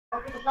On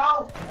the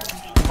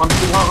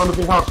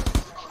pink house.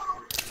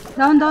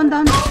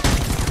 Down.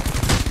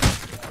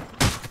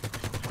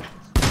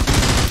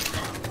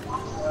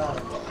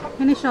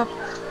 Finish off.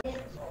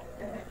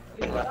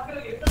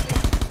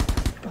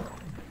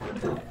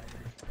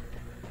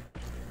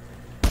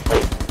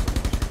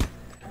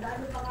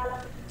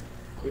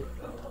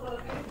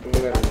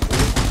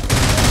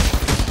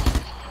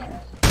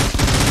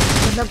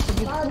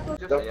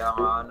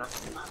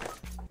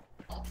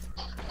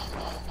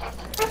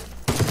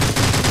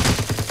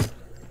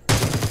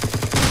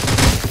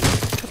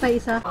 Patay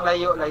isa.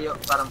 Layo,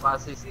 parang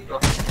pa-assist ko.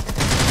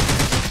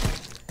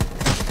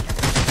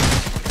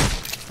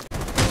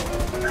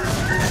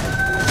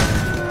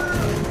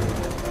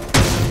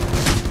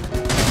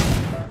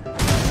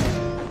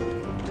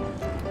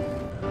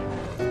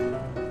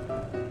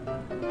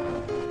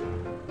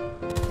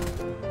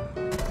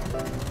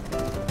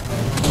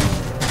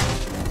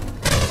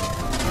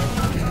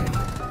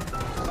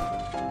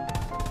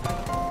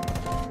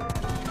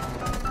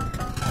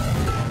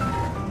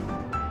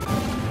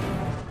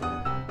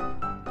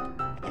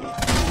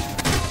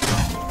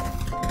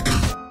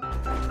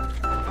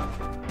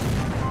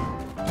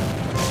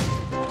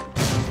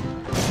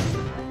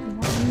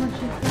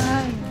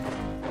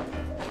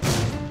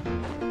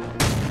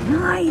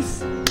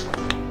 Nice!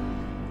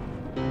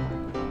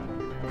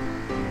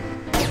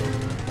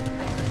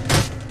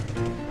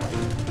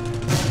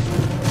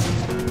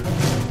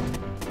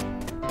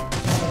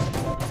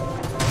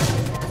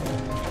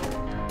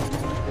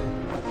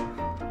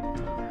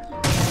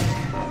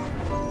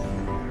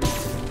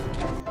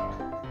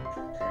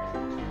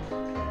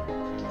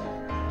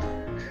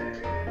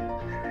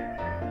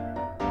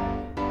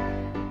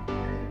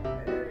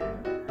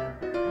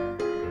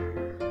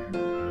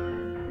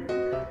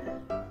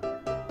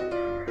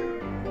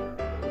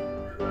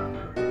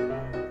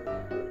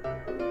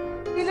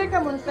 Healer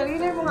ka monster,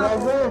 healer mo nga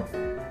ako.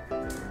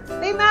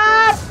 Team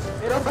up!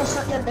 Meron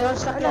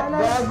sakyan.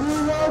 Gago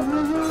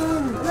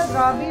yun. Ala,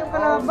 grabe yung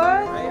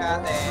kalaban. Ay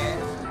ate,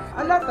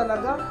 Ala,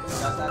 talaga.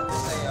 shoutout ko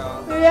sa'yo.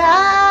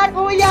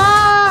 Kuya!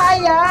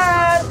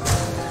 Ayan!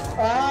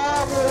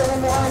 Kuya na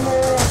mukha mo.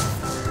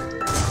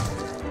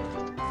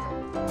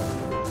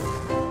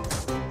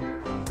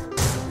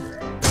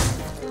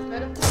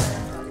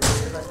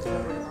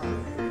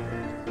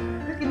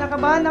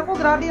 Kinakabahan ako,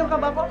 grabe yung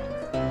kaba ko.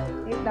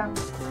 Wait lang.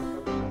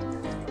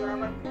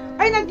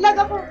 Ay, naglag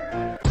ako.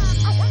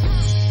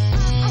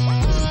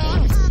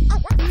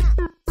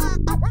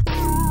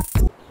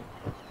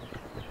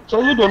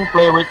 So you don't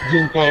play with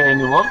Jingkay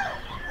anymore?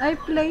 I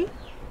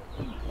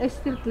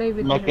still play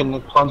with Making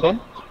him.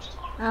 content?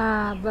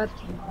 But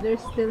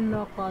there's still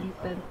no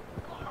content.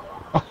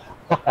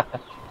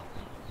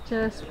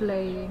 Just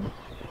playing.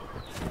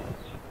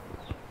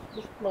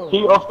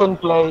 She often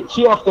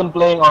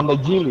playing on the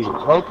Gili,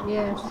 right?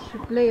 Yes, she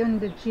play on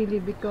the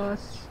chili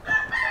because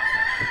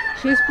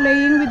she's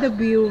playing with the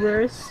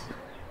viewers,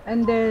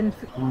 and then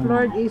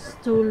floor is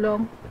too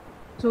long,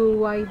 too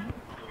wide.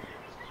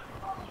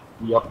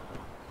 Yup.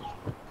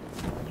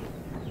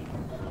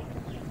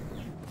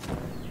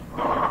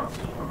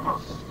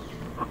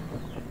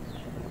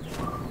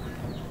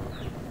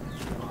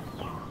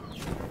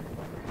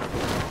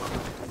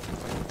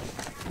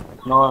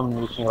 No, I'm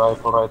using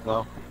rifle right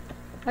now.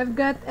 I've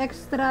got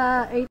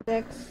extra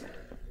 8x.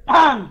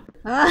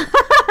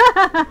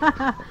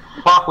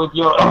 Fuck with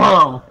your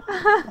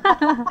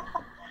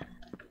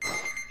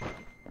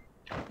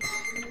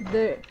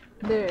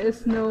There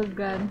is no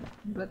gun,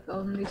 but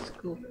only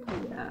scoop.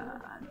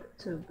 Yeah, not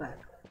too bad.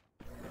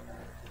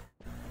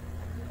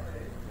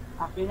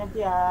 Happy na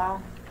siya.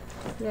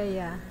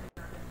 Yeah.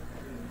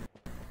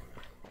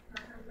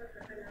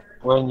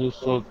 When you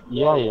said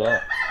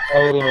yeah,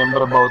 I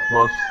remember about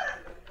boss.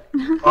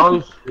 How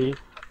is he?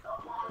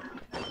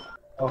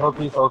 I hope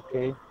he's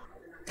okay.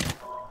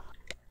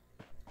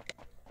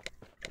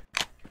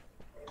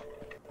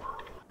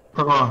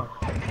 Come on.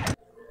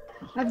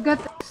 I've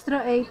got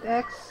extra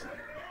 8x.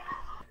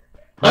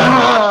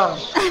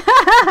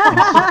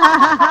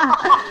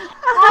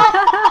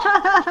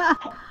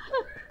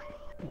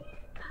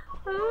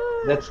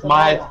 That's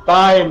my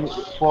time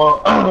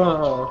for.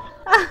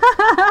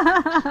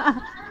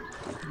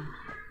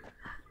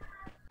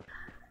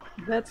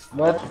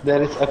 But there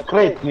is a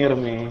crate near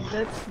me.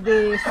 That's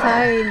the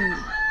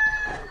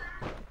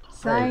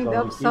sign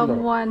of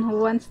someone who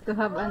wants to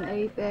have an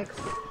 8x.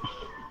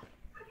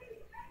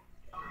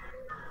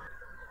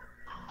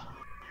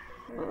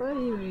 What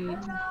do you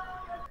mean?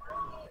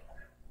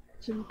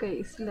 Jingkay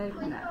is live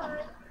now.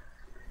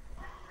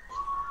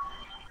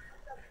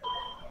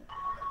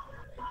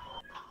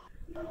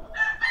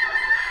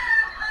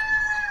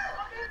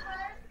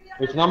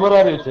 Which number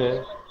are you,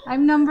 Che?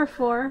 I'm number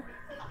 4.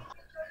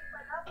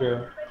 Okay.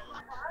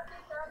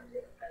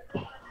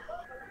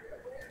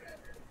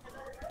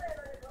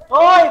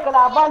 Hoy,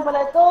 kalaban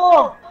pala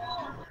ito.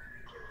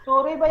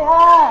 Sorry, bay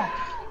ha.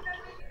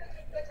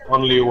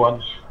 Only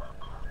one.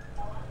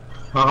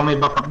 Baka may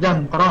backup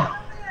dyan, tara.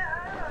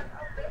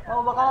 O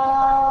baka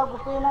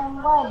gusto yun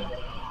ng one.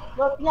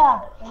 Lot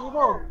niya. Hindi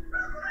ko.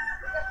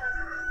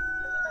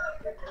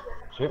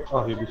 Shit,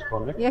 oh, he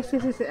disconnect. Yes,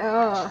 yes, yes.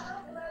 Oh.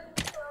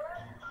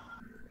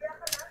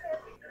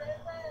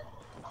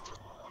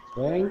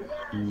 Thank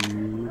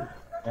you.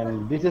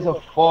 And this is a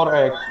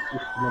 4x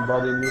if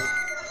nobody needs.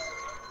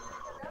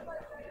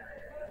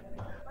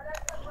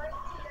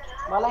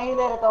 Malang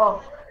healer ito.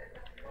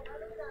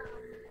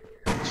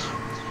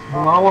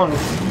 Bumawan.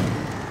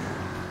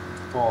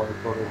 Oh,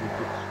 it's already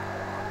fixed.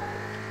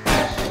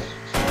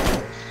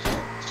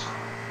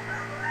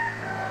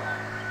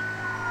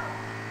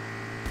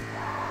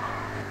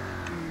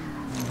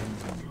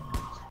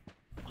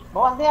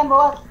 Bawas na yan,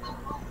 bawas.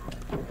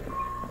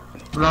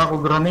 Wala ako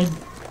grenade.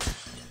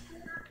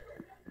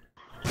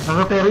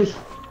 Ano, Teris?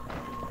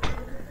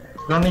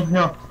 Grenade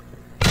nyo.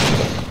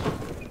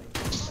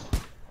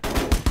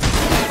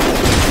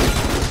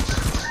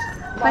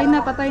 Patay na,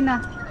 patay na.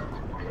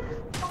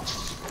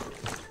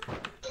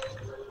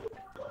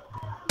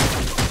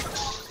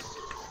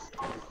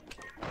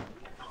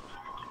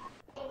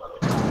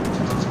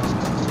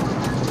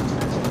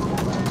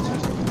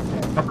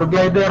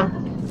 Naka-glider.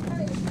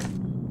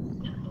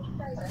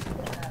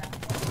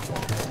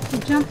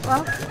 Jump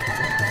up.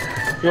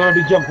 He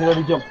already jumped, he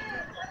already jumped.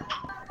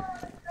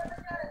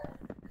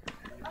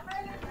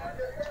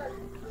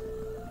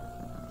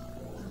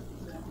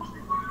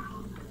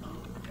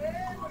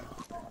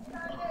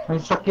 May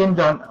sakyan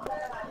dyan.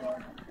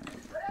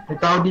 May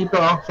tao dito,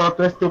 oh.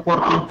 Southwest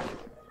 240.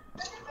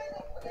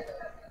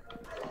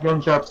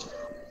 Gunshot.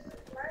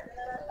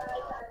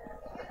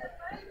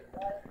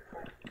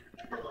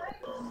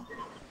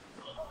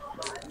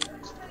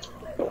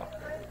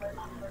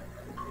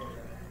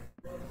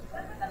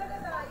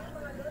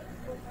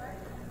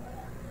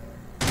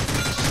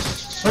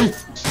 Ay!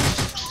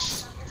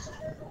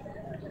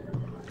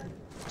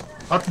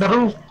 At the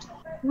roof.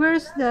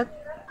 Where's that?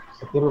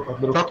 At the roof,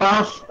 at the roof. Sa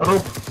taas.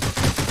 Roof.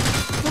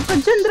 Huwag ka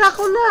dyan,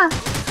 Dracula!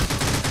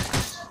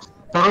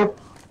 Sa roof.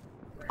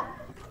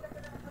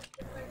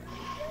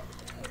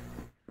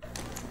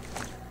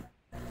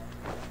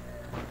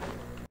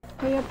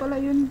 Kaya pala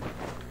yun.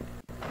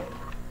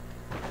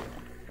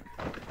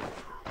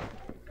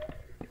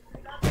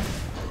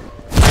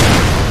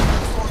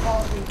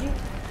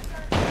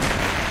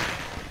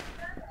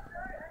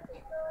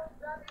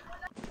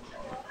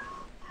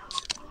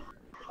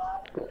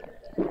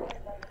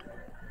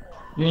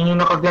 Yun yung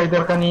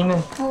naka-glider kanina.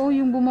 Oo,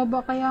 yung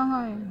bumaba kaya nga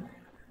eh.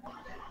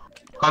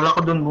 Kala ko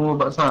dun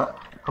bumaba sa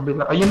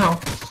kabila. Ayun, oh.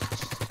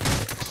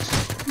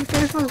 Be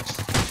careful.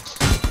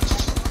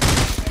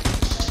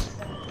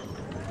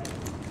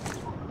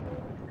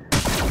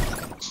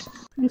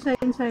 Inside,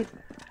 inside.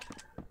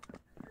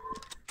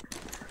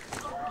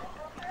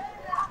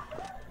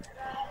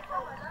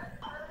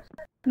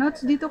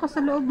 Nuts, dito ka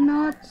sa loob,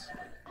 Nuts.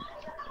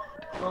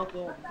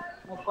 Okay.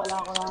 Nagpala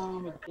ako ng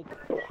medkit.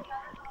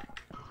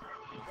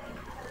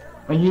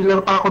 May healer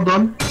pa ako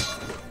doon.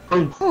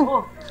 Uy.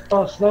 Oh,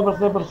 Oh, sniper,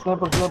 sniper,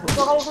 sniper, sniper.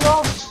 Dito kayo sa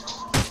loob.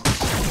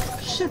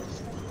 shit.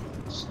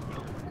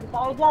 Dito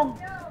kayo dyan.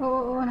 Oo,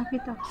 oo,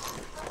 nakita.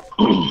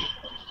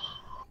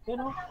 Yun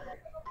o.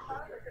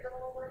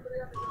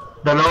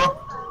 Dalawa.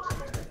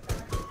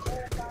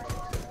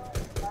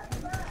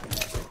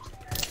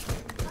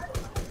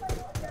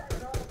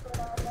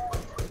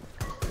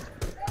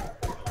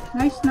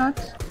 Nice,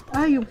 Nuts.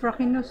 Ah, yung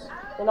Frakinus.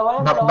 Dalawa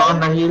yun, Knockdown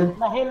na heal.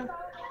 Nahil.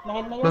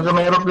 Nahil na yun. Doon sa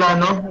may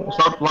aeroplano.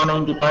 South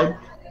 195.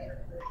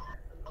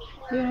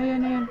 Ayun,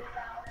 ayun, ayun.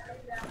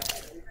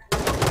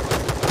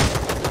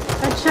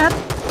 Headshot.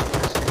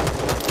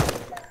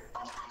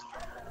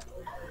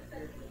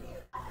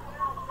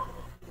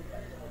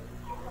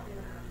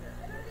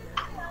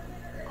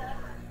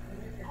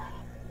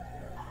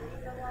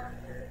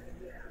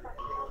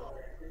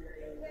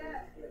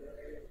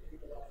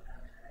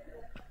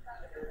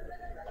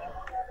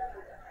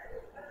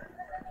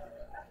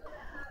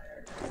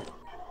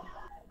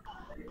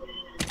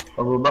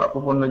 Pababa,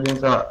 pupunta dyan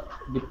sa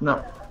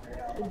gitna.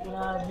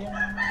 Grabe yung...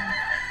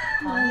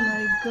 Oh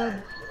my god.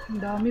 Ang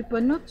dami pa,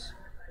 Nuts.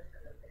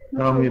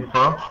 Dami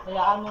pa.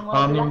 Hayaan mo mo.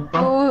 Anim pa.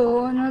 Oo,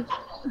 oo, Nuts.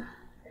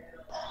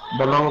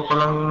 Dalawa pa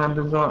lang yung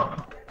nandun sa...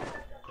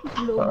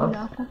 Loob na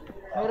ako.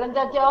 Mayroon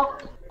dyan siya oh.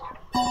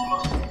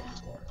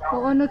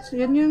 Oo, Nuts.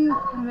 Yan yung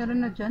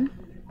meron na dyan.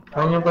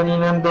 Ano yung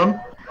kanina doon?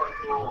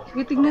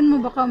 Sige, tignan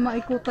mo. Baka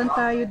maikutan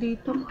tayo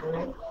dito.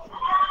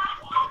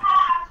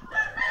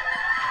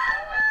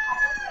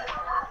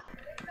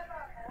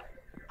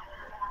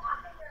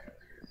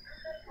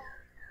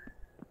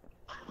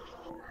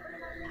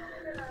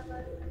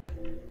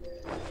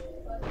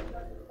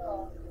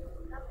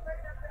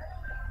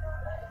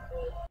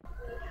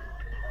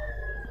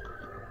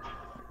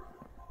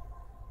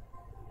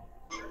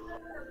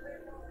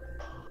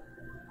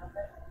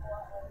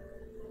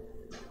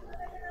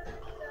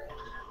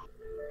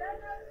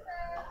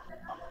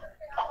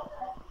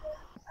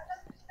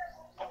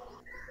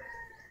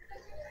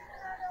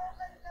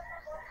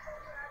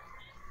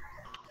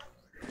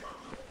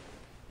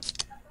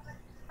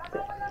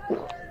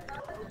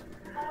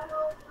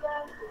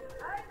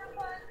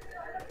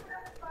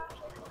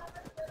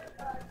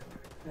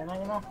 Yan na,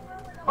 yan na.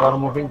 Car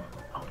moving.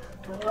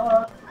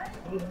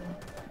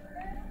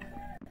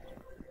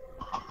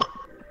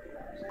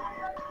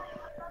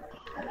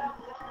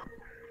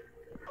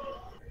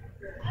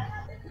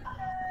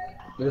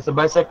 There's a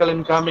bicycle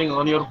incoming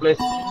on your place.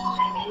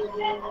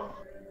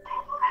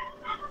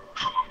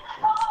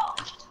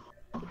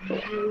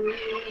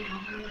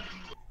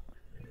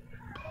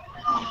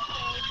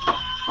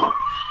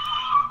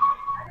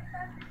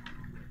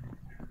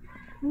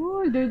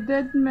 Oh, they're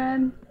dead,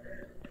 man.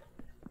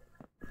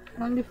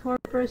 Only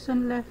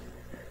 4% left.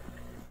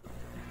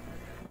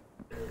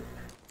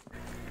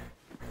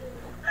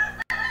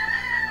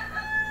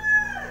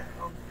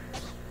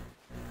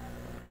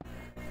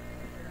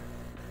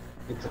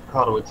 It's a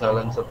car with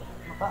silencer.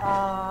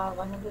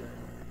 Ano din?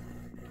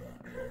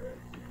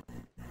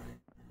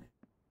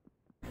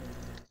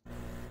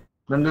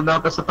 Nandun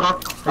daw ka sa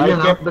truck. I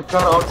Ayun, kept the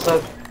car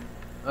outside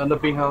on the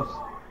pink house.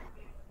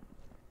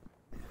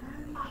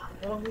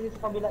 Meron dito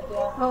sa kabila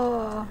siya.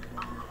 Oh.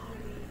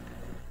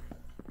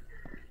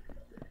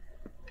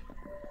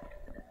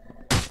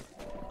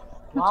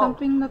 Not Wow.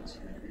 something not.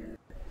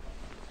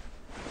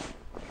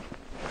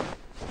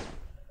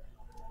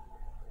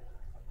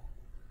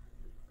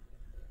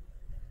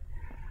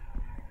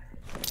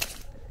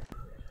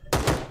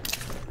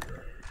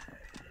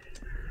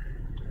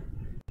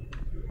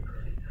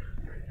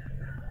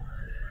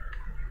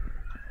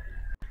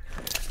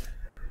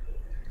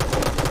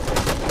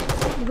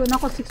 Igo na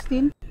ako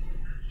 16.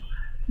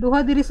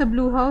 Duha diri sa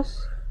blue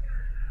house.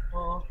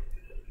 Oo.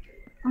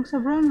 Ang sa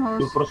brown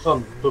house.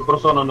 2%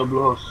 on the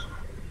blue house.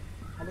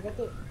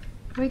 Haligati.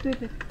 Wait.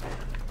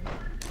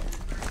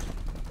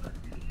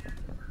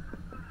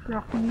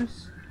 Rock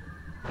news.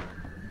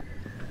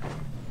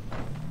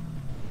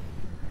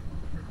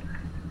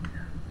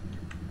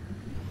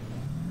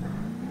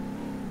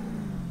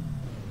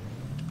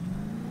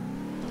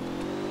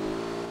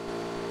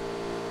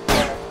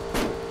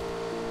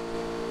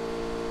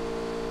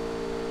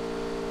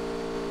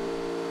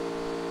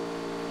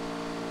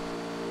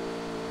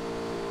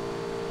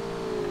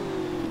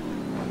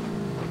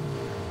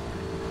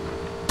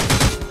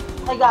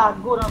 Ay,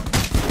 gago na.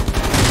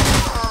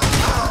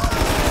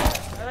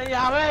 Ano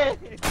nangyari?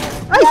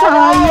 Ay,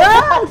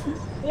 sayang!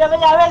 Yaman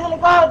sa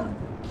likod!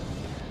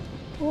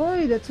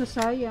 Uy, that's so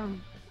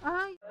sayang.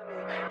 Ay!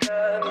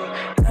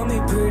 Tell me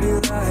pretty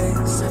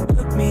lies,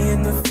 look me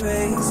in the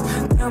face.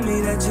 Tell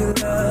me that you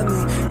love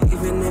me,